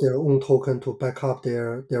they use their own token to back up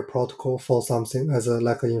their protocol for something as a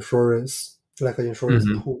like an insurance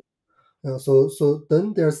Mhm. pool. So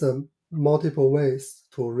then there's multiple ways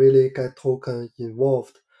to really get token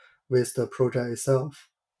involved with the project itself,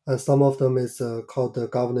 and some of them is called the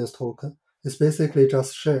governance token. It's basically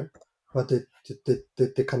just share, but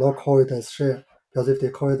they cannot call it as share because if they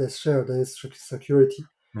call it as share, then it's security.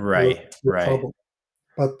 It will Right, be right, trouble.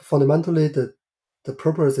 But fundamentally, the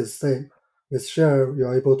purpose is same. With share, you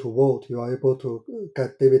are able to vote, you are able to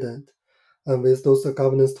get dividend, and with those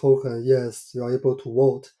governance token, yes, you are able to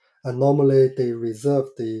vote. And normally they reserve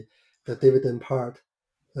the dividend part.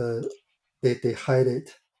 Uh, they hide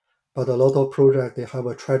it. But a lot of projects they have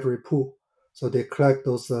a treasury pool, so they collect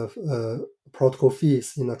those protocol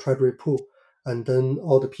fees in a treasury pool, and then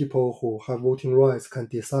all the people who have voting rights can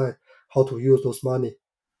decide how to use those money.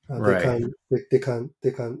 right. They can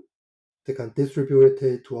distribute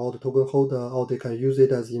it to all the token holder, or they can use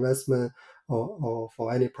it as investment or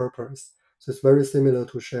for any purpose. So it's very similar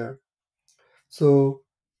to share. So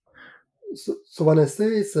when I say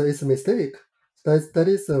it's a mistake, that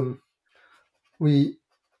is we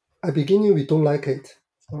at beginning we don't like it.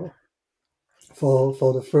 So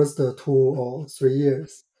for the first 2 or 3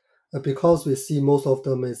 years, because we see most of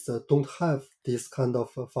them is don't have this kind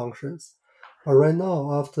of functions. But right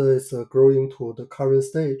now, after it's growing to the current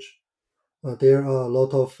stage, there are a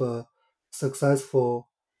lot of successful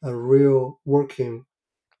real working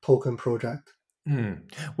token project.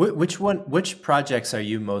 Which projects are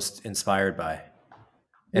you most inspired by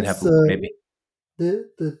and It's have maybe?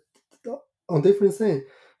 the on different thing.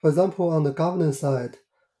 For example, on the governance side,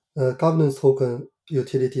 governance token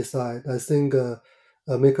utility side, I think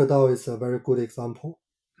MakerDAO is a very good example.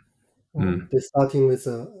 They're starting with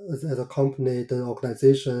as a company, then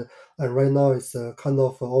organization, and right now it's kind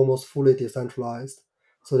of almost fully decentralized.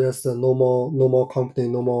 So there's no more company,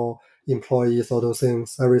 no more employees, all those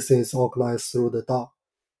things. Everything is organized through the DAO,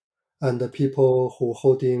 and the people who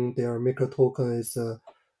holding their Maker token is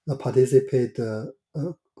participate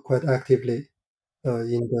quite actively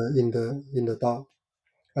in the DAO.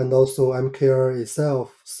 And also MKR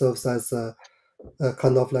itself serves as a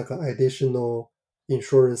kind of like an additional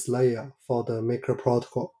insurance layer for the Maker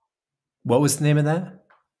protocol. What was the name of that?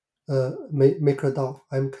 MakerDAO,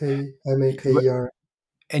 MakerDAO.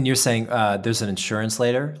 And you're saying there's an insurance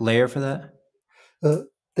layer for that? Uh,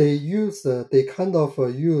 they kind of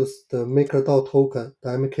use the MakerDAO token, the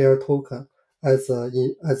MKR token, as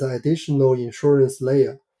as an additional insurance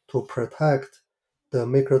layer to protect the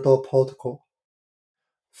MakerDAO protocol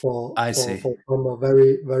I see. from a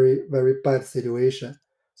very bad situation.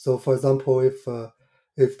 So, for example, if the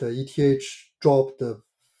ETH dropped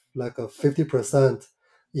like a 50%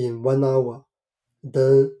 in 1 hour,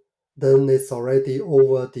 then it's already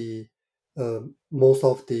over the most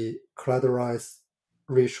of the collateralized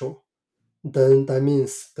ratio. Then that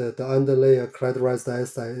means that the underlayer collateralized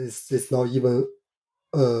asset is not even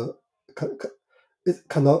uh it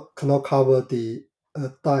cannot cover the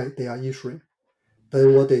DAI they are issuing.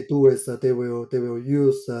 Then what they do is that they will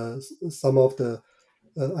use some of the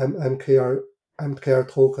MKR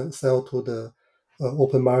token sell to the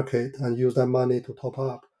open market and use that money to top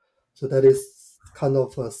up. So that is kind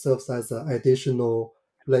of serves as an additional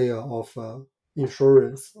layer of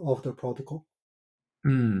insurance of the protocol.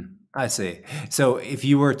 I see. So if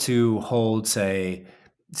you were to hold, say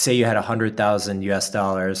you had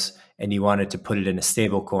 $100,000 and you wanted to put it in a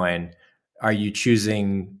stable coin, are you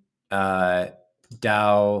choosing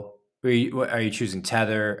DAO? Are you choosing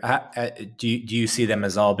Tether? Do you see them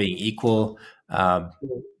as all being equal?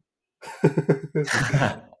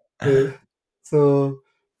 Yeah. so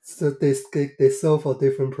they serve for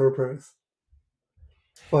different purpose.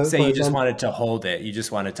 Say For you just example, wanted to hold it. You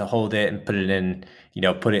just wanted to hold it and put it in,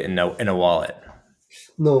 put it in a wallet.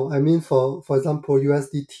 no, I mean for example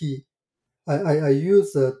USDT. I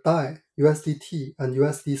use DAI, USDT, and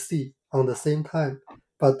USDC on the same time,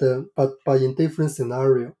 but in different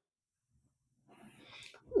scenario.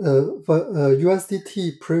 For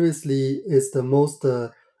USDT previously is the most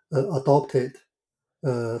adopted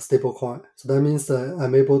stablecoin. So that means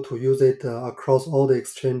I'm able to use it across all the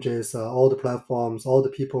exchanges, all the platforms, all the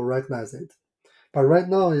people recognize it. But right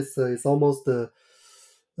now it's almost on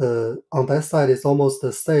that side it's almost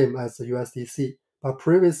the same as the USDC. But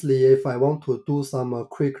previously, if I want to do some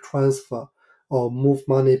quick transfer or move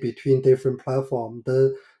money between different platforms,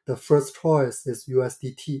 the first choice is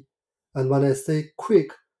USDT. And when I say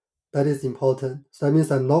quick, that is important. So that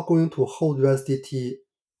means I'm not going to hold USDT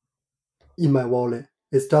in my wallet.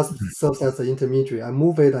 It just serves as an intermediary. I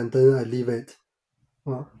move it and then I leave it.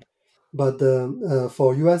 Uh, but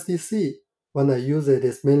for USDC, when I use it,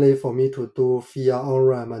 it's mainly for me to do fiat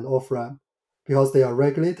on-ramp and off-ramp because they are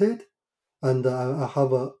regulated and I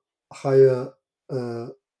have a higher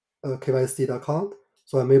KYC account.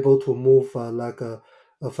 So I'm able to move like a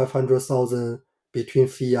 500,000 between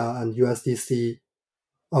fiat and USDC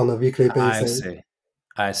on a weekly I basis. see.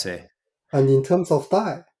 I see. And in terms of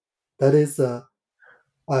DAI, that is,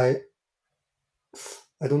 I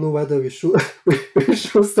I don't know whether we should we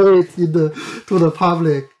should say it to the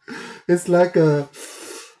public. It's like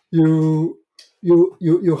you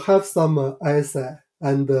have some asset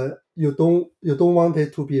and you don't want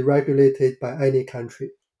it to be regulated by any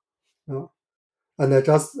country. Uh, and I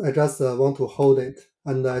just want to hold it,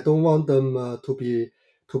 and I don't want them to be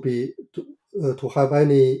to have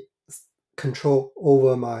any control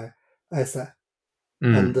over my asset.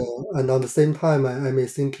 And on the same time, I may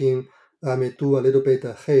thinking I may do a little bit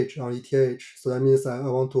of hedge on ETH. So that means I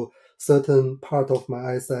want to certain part of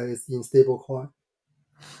my asset is in stablecoin.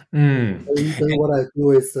 Mm. Then what I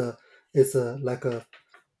do is like a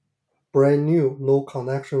brand new no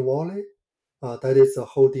connection wallet that is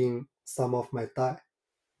holding some of my DAI.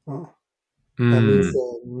 Uh, that means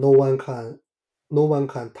Mm. no one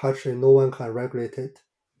can touch it, no one can regulate it.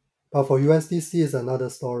 But for USDC is another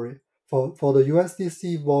story. For the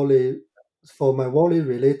USDC wallet, for my wallet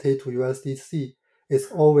related to USDC,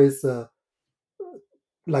 it's always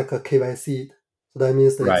like a KYC. So that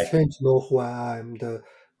means the Right. exchange know who I am. The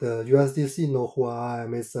USDC know who I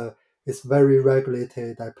am. It's very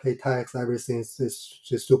regulated. I pay tax. Everything is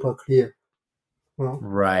super clear. Well,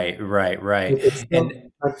 Right. Right. Right. it's not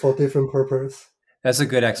And like for different purpose. that's a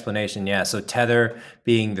good explanation. Yeah. So Tether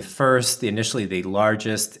being the first, initially the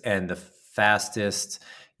largest and the fastest,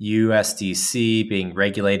 USDC being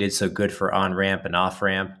regulated, so good for on ramp and off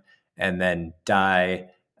ramp, and then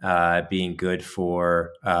DAI being good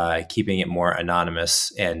for keeping it more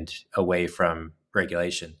anonymous and away from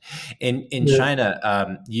regulation. In Yeah.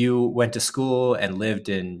 China, you went to school and lived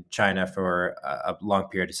in China for a long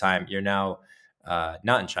period of time. You're now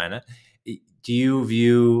not in China. Do you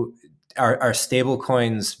view are stable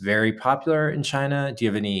coins very popular in China? Do you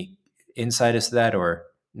have any insight as to that, or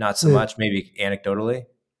not so Yeah. much? Maybe anecdotally,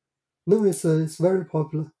 No, it's very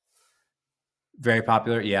popular. very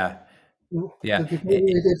popular. Yeah, No, yeah, because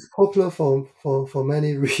it is popular for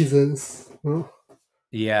many reasons. No?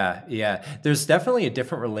 yeah, yeah. There's definitely a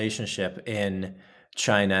different relationship in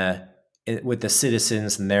China with the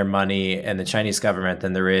citizens and their money and the Chinese government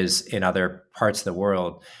than there is in other parts of the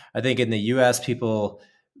world. I think in the U.S., people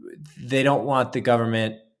they don't want the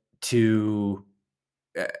government to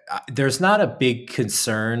there's not a big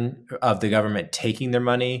concern of the government taking their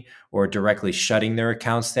money or directly shutting their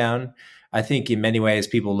accounts down. I think in many ways,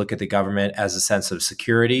 people look at the government as a sense of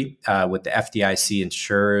security with the FDIC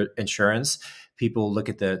insurance. People look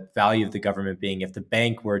at the value of the government being if the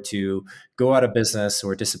bank were to go out of business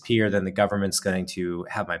or disappear, then the government's going to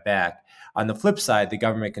have my back. On the flip side, the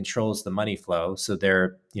government controls the money flow, so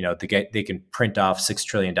they can print off $6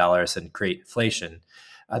 trillion and create inflation.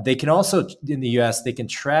 They can also, in the US, they can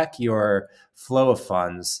track your flow of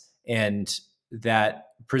funds, and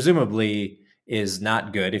that presumably is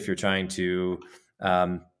not good if you're trying to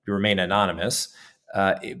remain anonymous.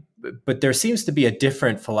 But there seems to be a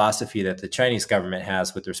different philosophy that the Chinese government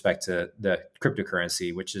has with respect to the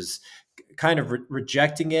cryptocurrency, which is kind of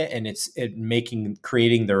rejecting it and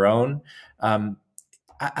creating their own.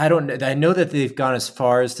 I don't know. I know that they've gone as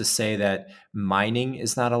far as to say that mining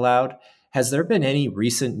is not allowed. Has there been any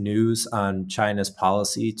recent news on China's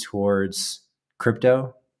policy towards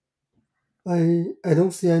crypto? I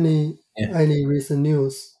don't see any Yeah. any recent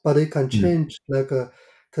news, but it can Mm. change. Like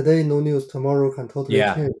today, no news. Tomorrow can totally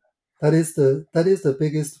Yeah. change. That is the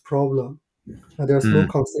biggest problem. And there's no Mm.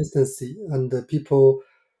 consistency, and the people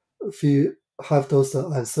feel have those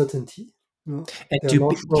uncertainty. You know, And they are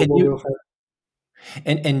not sure can what will you happen.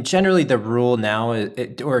 and generally the rule now,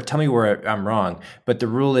 or tell me where I'm wrong, but the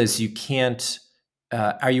rule is you can't.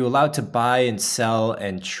 Are you allowed to buy and sell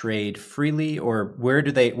and trade freely, or Where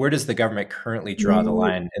does the government currently draw the You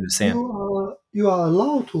line in the you sand? are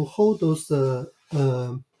allowed to hold those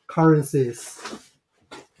currencies.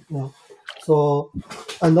 Yeah. So,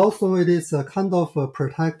 and also it is kind of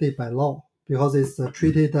protected by law because it's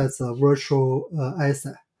treated as a virtual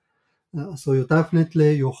asset. So you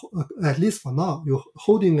definitely at least for now you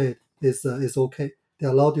holding it is okay. They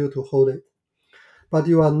allowed you to hold it, but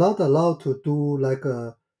you are not allowed to do like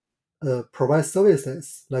provide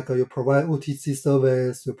services like you provide OTC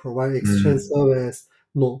service, you provide exchange Mm. service.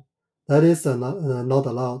 No, that is not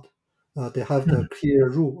allowed. They have the Mm. clear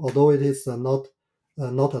rule, although it is not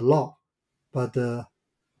a law, but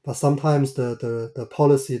sometimes the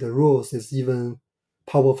policy, the rules is even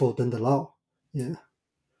powerful than the law. Yeah.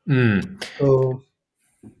 Mm. So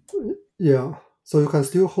yeah. So you can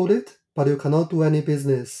still hold it, but you cannot do any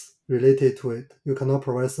business related to it. You cannot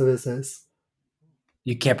provide services.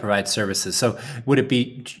 You can't provide services. So would it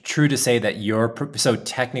be true to say that so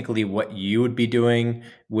technically what you would be doing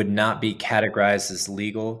would not be categorized as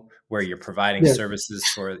legal, where you're providing Yes. services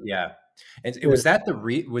for, yeah. And Yes. was that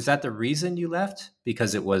the reason you left?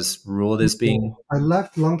 Because it was ruled as being. No, I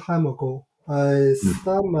left long time ago. I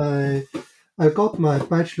got my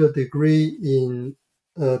bachelor degree in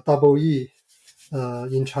double E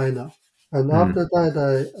in China, and Mm. after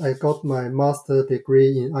that I got my master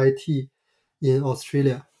degree in IT in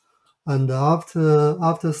Australia. And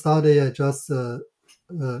after study, I just uh,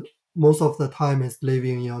 most of the time is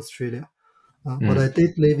living in Australia. But I Mm.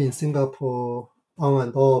 did live in Singapore on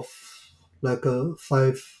and off like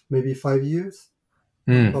 5 maybe 5 years.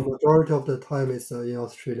 but Mm, majority of the time is in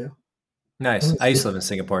Australia. nice. I used to live in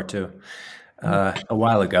Singapore too, Mm. a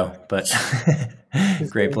while ago, but It's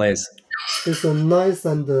great a place. it's a nice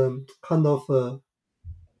and kind of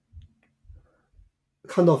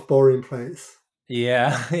boring place.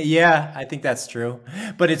 Yeah, yeah, I think that's true.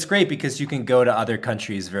 But it's great because you can go to other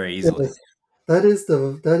countries very easily. Yes, that is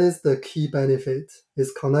the key benefit.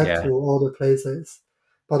 Is connect to Yeah, all the places,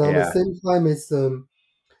 but on the yeah. same time, it's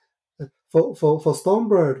for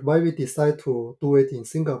Stormbird, why we decide to do it in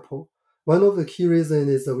Singapore. One of the key reasons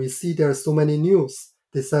is that we see there are so many news.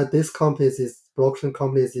 They said this company is blockchain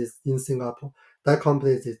company is in Singapore, that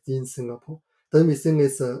company is in Singapore. Then we think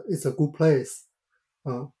it's a good place.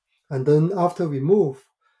 Uh, and then after we move,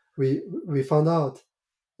 we found out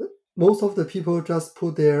most of the people just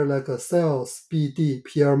put their like a sales, BD,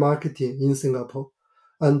 PR marketing in Singapore,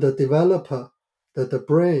 and the developer, the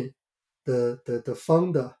brain, the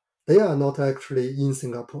founder, they are not actually in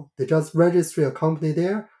Singapore. They just register a company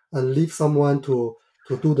there and leave someone to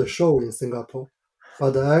do the show in Singapore.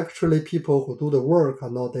 But actually, people who do the work are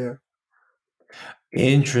not there.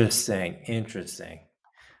 Interesting, interesting.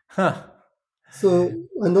 Huh. So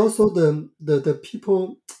and also the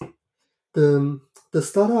people the the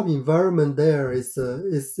startup environment there is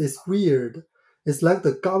weird. It's like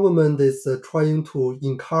the government is trying to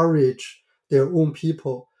encourage their own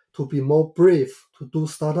people to be more brave, to do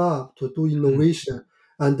startup, to do Mm. innovation,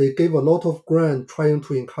 and they gave a lot of grant trying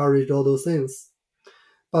to encourage all those things.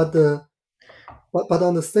 But but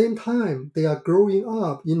on the same time, they are growing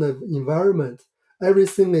up in an environment.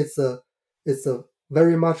 Everything is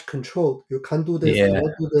very much controlled. You can't do this, Yeah,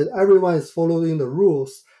 cannot do that. Everyone is following the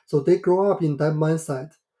rules. So they grow up in that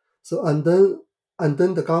mindset. So and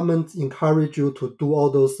then the government encourage you to do all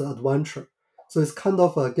those adventure. So it's kind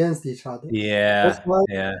of against each other. That's yeah, why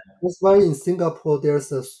yeah, that's why in Singapore there's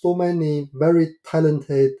so many very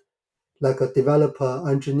talented like a developer,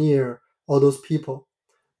 engineer, all those people,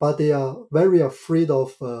 but they are very afraid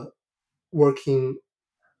of working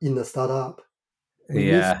in a startup. We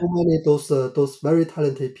meet so yeah, many those very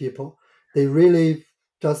talented people. They really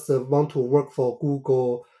just want to work for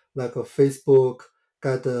Google, like a Facebook,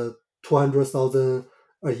 get 200,000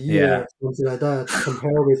 a yeah, year, something like that.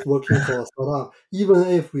 Compare with working for a startup, even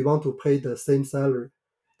if we want to pay the same salary,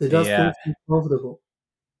 they just yeah. don't feel comfortable.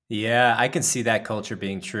 Yeah, I can see that culture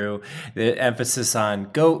being true. The emphasis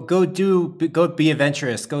on go be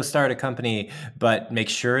adventurous, go start a company, but make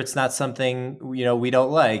sure it's not something we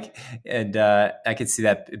don't like. And I could see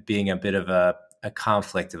that being a bit of a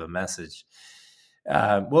conflict of a message.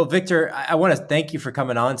 Well, Victor, I want to thank you for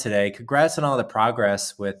coming on today. Congrats on all the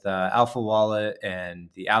progress with Alpha Wallet and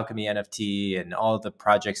the Alchemy NFT and all the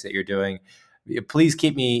projects that you're doing. Please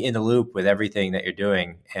keep me in the loop with everything that you're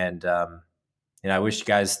doing, and I wish you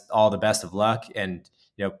guys all the best of luck, and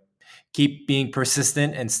keep being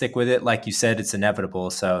persistent and stick with it. Like you said, it's inevitable.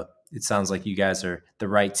 So it sounds like you guys are the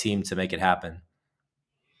right team to make it happen.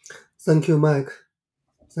 Thank you, Mike.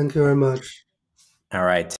 Thank you very much. All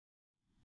right.